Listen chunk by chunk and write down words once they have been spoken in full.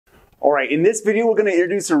All right, in this video, we're going to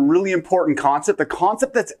introduce a really important concept, the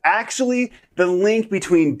concept that's actually the link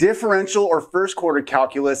between differential or first quarter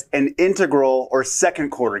calculus and integral or second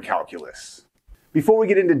quarter calculus. Before we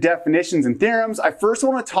get into definitions and theorems, I first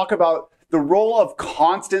want to talk about the role of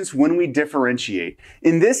constants when we differentiate.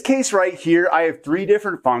 In this case right here, I have three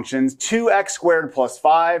different functions, 2x squared plus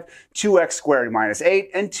 5, 2x squared minus 8,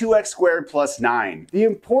 and 2x squared plus 9. The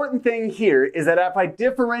important thing here is that if I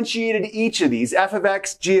differentiated each of these, f of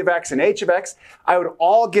x, g of x, and h of x, I would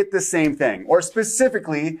all get the same thing. Or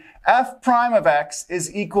specifically, f prime of x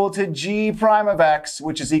is equal to g prime of x,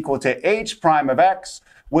 which is equal to h prime of x,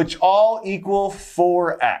 which all equal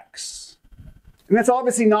 4x. And that's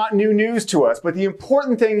obviously not new news to us, but the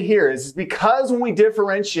important thing here is because when we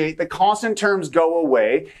differentiate, the constant terms go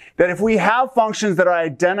away, that if we have functions that are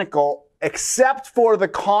identical except for the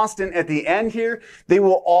constant at the end here, they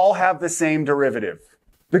will all have the same derivative.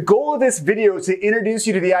 The goal of this video is to introduce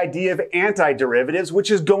you to the idea of antiderivatives, which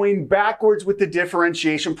is going backwards with the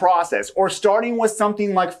differentiation process, or starting with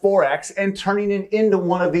something like 4x and turning it into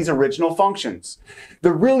one of these original functions.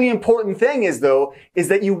 The really important thing is, though, is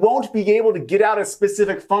that you won't be able to get out a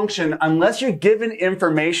specific function unless you're given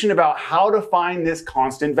information about how to find this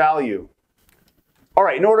constant value. All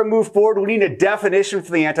right, in order to move forward, we need a definition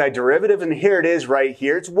for the antiderivative, and here it is right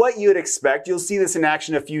here. It's what you'd expect. You'll see this in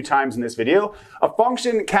action a few times in this video. A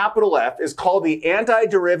function, capital F, is called the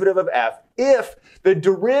antiderivative of f if the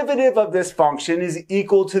derivative of this function is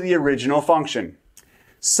equal to the original function.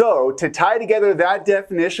 So, to tie together that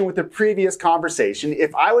definition with the previous conversation,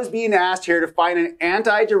 if I was being asked here to find an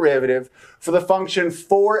antiderivative for the function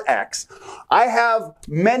 4x, I have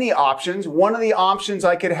many options. One of the options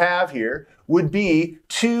I could have here would be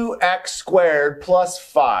 2x squared plus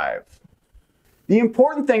 5. The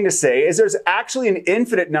important thing to say is there's actually an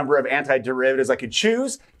infinite number of antiderivatives I could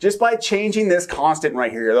choose just by changing this constant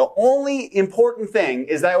right here. The only important thing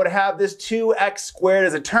is that I would have this 2x squared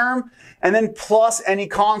as a term and then plus any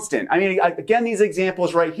constant. I mean, again, these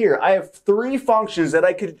examples right here, I have three functions that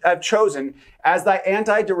I could have chosen as the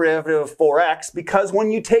antiderivative of 4x because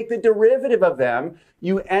when you take the derivative of them,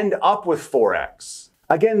 you end up with 4x.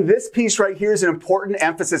 Again, this piece right here is an important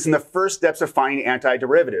emphasis in the first steps of finding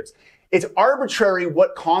antiderivatives. It's arbitrary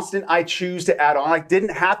what constant I choose to add on. I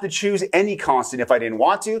didn't have to choose any constant if I didn't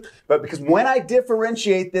want to, but because when I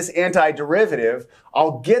differentiate this antiderivative,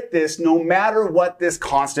 I'll get this no matter what this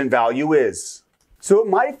constant value is. So it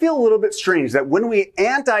might feel a little bit strange that when we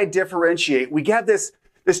anti-differentiate, we get this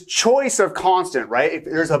choice of constant, right?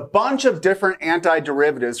 There's a bunch of different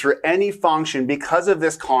antiderivatives for any function because of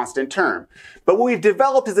this constant term. But what we've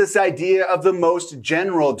developed is this idea of the most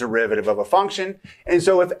general derivative of a function. And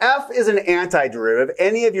so if f is an antiderivative,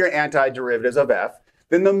 any of your antiderivatives of f,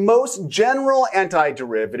 then the most general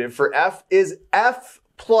antiderivative for f is f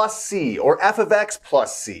plus c, or f of x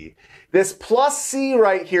plus c. This plus c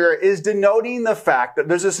right here is denoting the fact that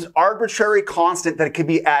there's this arbitrary constant that can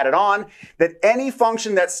be added on, that any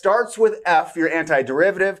function that starts with f, your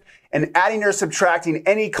antiderivative, and adding or subtracting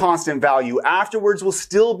any constant value afterwards will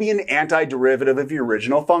still be an antiderivative of your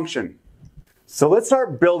original function. So let's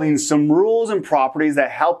start building some rules and properties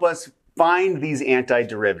that help us find these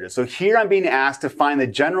antiderivatives. So here I'm being asked to find the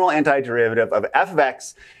general antiderivative of f of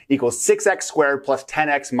x equals 6x squared plus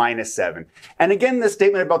 10x minus 7. And again, this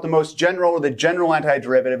statement about the most general or the general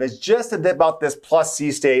antiderivative is just a bit about this plus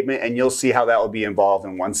c statement, and you'll see how that will be involved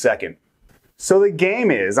in 1 second. So the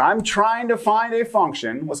game is, I'm trying to find a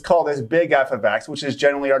function, let's call this big f of x, which is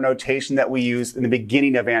generally our notation that we use in the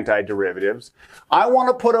beginning of antiderivatives. I want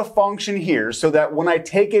to put a function here so that when I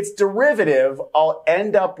take its derivative, I'll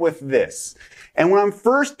end up with this. And when I'm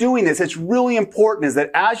first doing this, it's really important is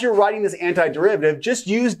that as you're writing this antiderivative, just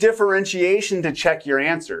use differentiation to check your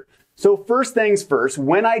answer. So first things first,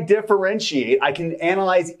 when I differentiate, I can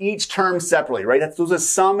analyze each term separately, right? Those are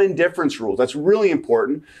sum and difference rules. That's really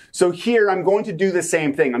important. So here I'm going to do the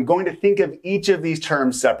same thing. I'm going to think of each of these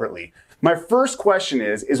terms separately. My first question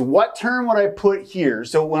is what term would I put here?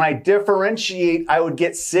 So when I differentiate, I would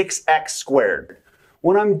get 6x squared.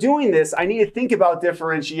 When I'm doing this, I need to think about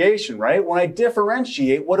differentiation, right? When I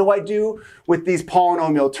differentiate, what do I do with these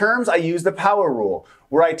polynomial terms? I use the power rule,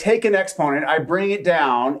 where I take an exponent, I bring it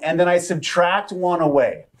down, and then I subtract one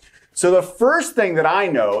away. So the first thing that I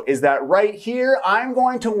know is that right here, I'm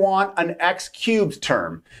going to want an x cubed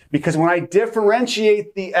term, because when I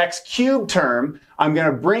differentiate the x cubed term, I'm going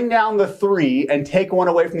to bring down the 3 and take one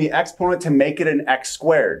away from the exponent to make it an x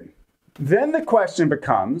squared. Then the question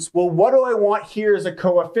becomes, well, what do I want here as a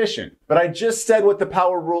coefficient? But I just said what the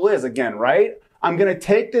power rule is again, right? I'm going to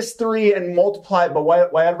take this 3 and multiply it by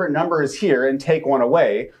whatever number is here and take one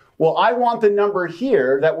away. Well, I want the number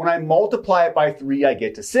here that when I multiply it by 3, I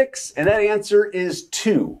get to 6, and that answer is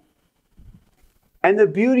 2. And the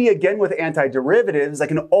beauty, again, with antiderivatives, I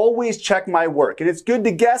can always check my work. And it's good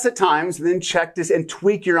to guess at times and then check this and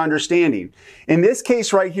tweak your understanding. In this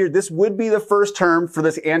case right here, this would be the first term for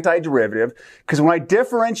this antiderivative, because when I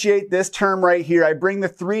differentiate this term right here, I bring the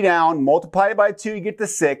 3 down, multiply it by 2, you get to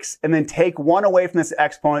 6, and then take 1 away from this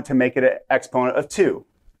exponent to make it an exponent of 2.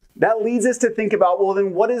 That leads us to think about, well,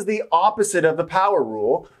 then what is the opposite of the power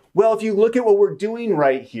rule? Well, if you look at what we're doing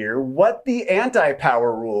right here, what the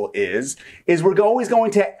anti-power rule is we're always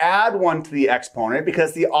going to add 1 to the exponent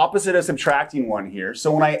because the opposite of subtracting 1 here.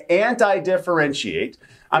 So when I anti-differentiate,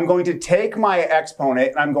 I'm going to take my exponent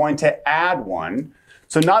and I'm going to add 1.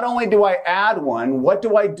 So not only do I add 1, what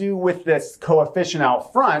do I do with this coefficient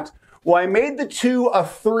out front? Well, I made the 2 a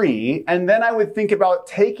 3, and then I would think about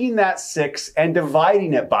taking that 6 and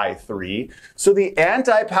dividing it by 3. So the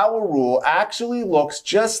anti-power rule actually looks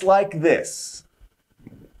just like this.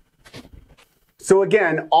 So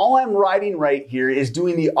again, all I'm writing right here is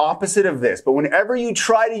doing the opposite of this. But whenever you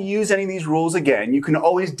try to use any of these rules again, you can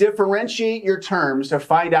always differentiate your terms to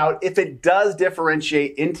find out if it does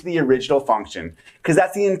differentiate into the original function, because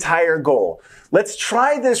that's the entire goal. Let's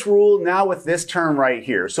try this rule now with this term right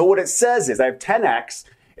here. So what it says is I have 10x.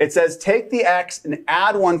 It says take the x and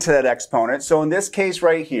add 1 to that exponent. So in this case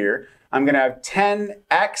right here, I'm going to have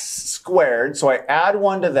 10x squared. So I add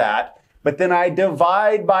 1 to that. But then I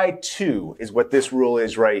divide by 2 is what this rule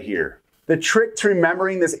is right here. The trick to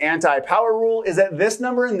remembering this anti-power rule is that this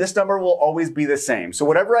number and this number will always be the same. So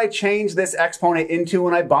whatever I change this exponent into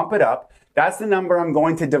when I bump it up, that's the number I'm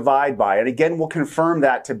going to divide by. And again, we'll confirm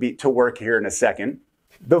that to work here in a second.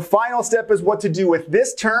 The final step is what to do with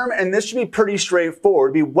this term, and this should be pretty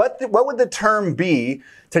straightforward. What would the term be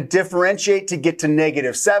to differentiate to get to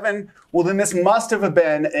 -7? Well, then this must have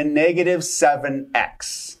been a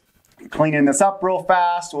 -7x. Cleaning this up real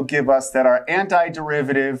fast will give us that our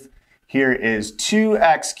antiderivative here is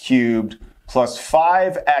 2x cubed plus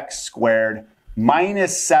 5x squared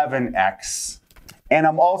minus 7x. And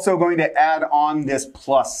I'm also going to add on this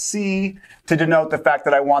plus c to denote the fact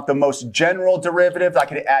that I want the most general derivative. I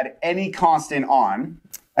could add any constant on.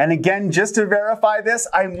 And again, just to verify this,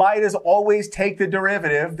 I might as always take the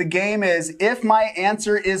derivative. The game is if my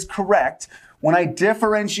answer is correct, when I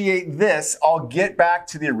differentiate this, I'll get back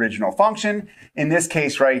to the original function. In this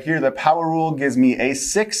case right here, the power rule gives me a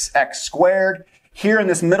 6x squared. Here in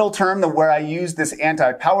this middle term, where I use this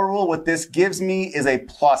anti-power rule, what this gives me is a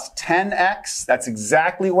plus 10x. That's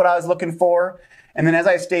exactly what I was looking for. And then as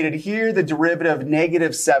I stated here, the derivative of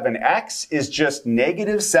 -7x is just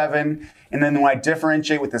 -7. And then when I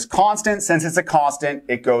differentiate with this constant, since it's a constant,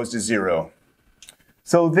 it goes to 0.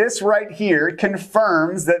 So this right here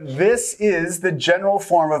confirms that this is the general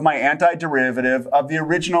form of my antiderivative of the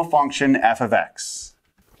original function f of x.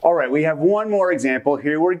 All right, we have one more example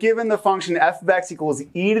here. We're given the function f of x equals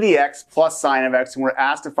e to the x plus sine of x, and we're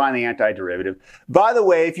asked to find the antiderivative. By the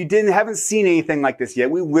way, if you haven't seen anything like this yet,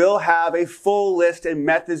 we will have a full list and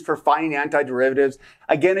methods for finding antiderivatives.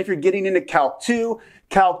 Again, if you're getting into Calc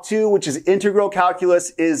 2, which is integral calculus,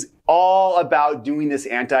 is all about doing this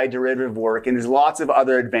antiderivative work, and there's lots of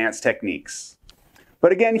other advanced techniques.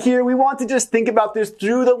 But again, here we want to just think about this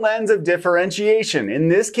through the lens of differentiation. In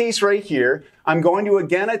this case right here, I'm going to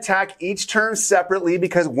again attack each term separately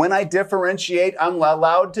because when I differentiate, I'm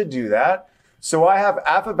allowed to do that. So I have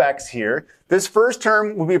f of x here. This first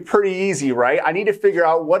term will be pretty easy, right? I need to figure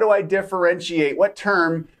out what do I differentiate? What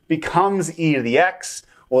term becomes e to the x?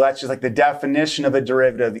 Well, that's just like the definition of the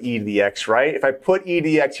derivative of e to the x, right? If I put e to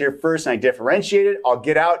the x here first and I differentiate it, I'll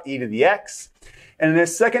get out e to the x. And in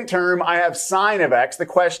this second term, I have sine of x. The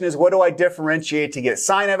question is, what do I differentiate to get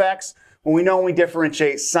sine of x? Well, we know when we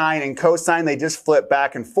differentiate sine and cosine, they just flip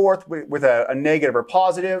back and forth with a negative or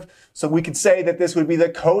positive. So we could say that this would be the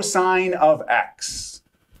cosine of x.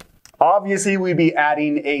 Obviously, we'd be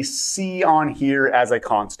adding a c on here as a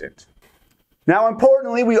constant. Now,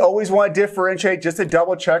 importantly, we always want to differentiate just to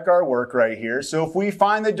double check our work right here. So if we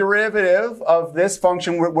find the derivative of this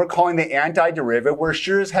function we're calling the antiderivative, we're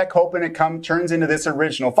sure as heck hoping it turns into this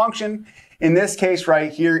original function. In this case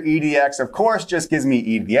right here, e to the x, of course, just gives me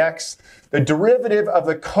e to the x. The derivative of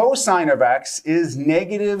the cosine of x is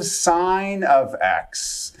negative sine of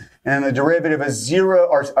x. And the derivative of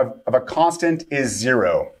of a constant is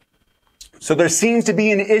 0. So there seems to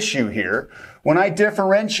be an issue here. When I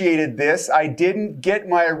differentiated this, I didn't get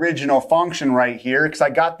my original function right here because I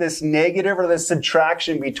got this negative or this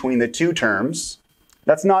subtraction between the two terms.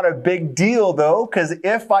 That's not a big deal though, because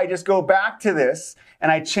if I just go back to this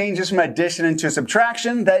and I change this from addition into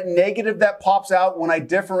subtraction, that negative that pops out when I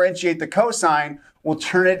differentiate the cosine will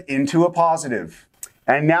turn it into a positive.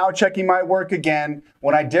 And now checking my work again,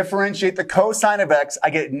 when I differentiate the cosine of x, I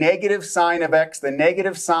get negative sine of x. The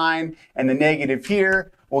negative sign and the negative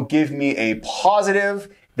here will give me a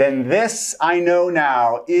positive. Then this, I know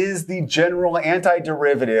now, is the general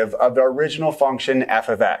antiderivative of the original function f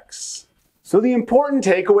of x. So the important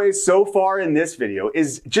takeaway so far in this video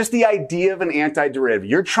is just the idea of an antiderivative.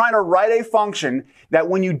 You're trying to write a function that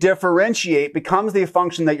when you differentiate becomes the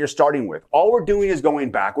function that you're starting with. All we're doing is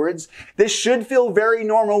going backwards. This should feel very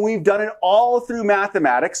normal. We've done it all through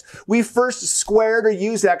mathematics. We first squared or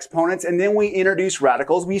used exponents and then we introduce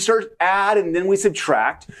radicals. We start add and then we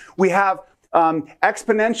subtract. We have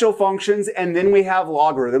exponential functions, and then we have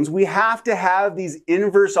logarithms. We have to have these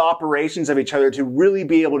inverse operations of each other to really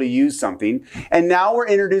be able to use something. And now we're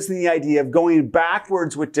introducing the idea of going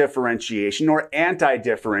backwards with differentiation or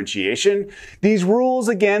anti-differentiation. These rules,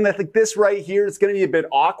 again, I think this right here is going to be a bit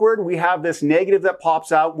awkward. We have this negative that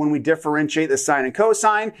pops out when we differentiate the sine and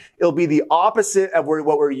cosine. It'll be the opposite of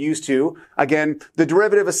what we're used to. Again, the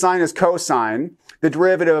derivative of sine is cosine. The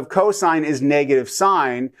derivative of cosine is negative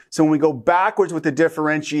sine. So when we go backwards with the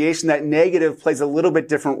differentiation, that negative plays a little bit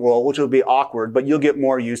different role, which will be awkward, but you'll get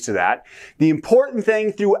more used to that. The important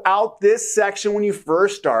thing throughout this section when you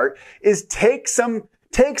first start is take some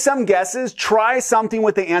guesses, try something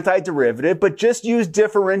with the antiderivative, but just use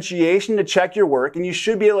differentiation to check your work, and you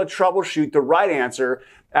should be able to troubleshoot the right answer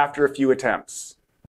after a few attempts.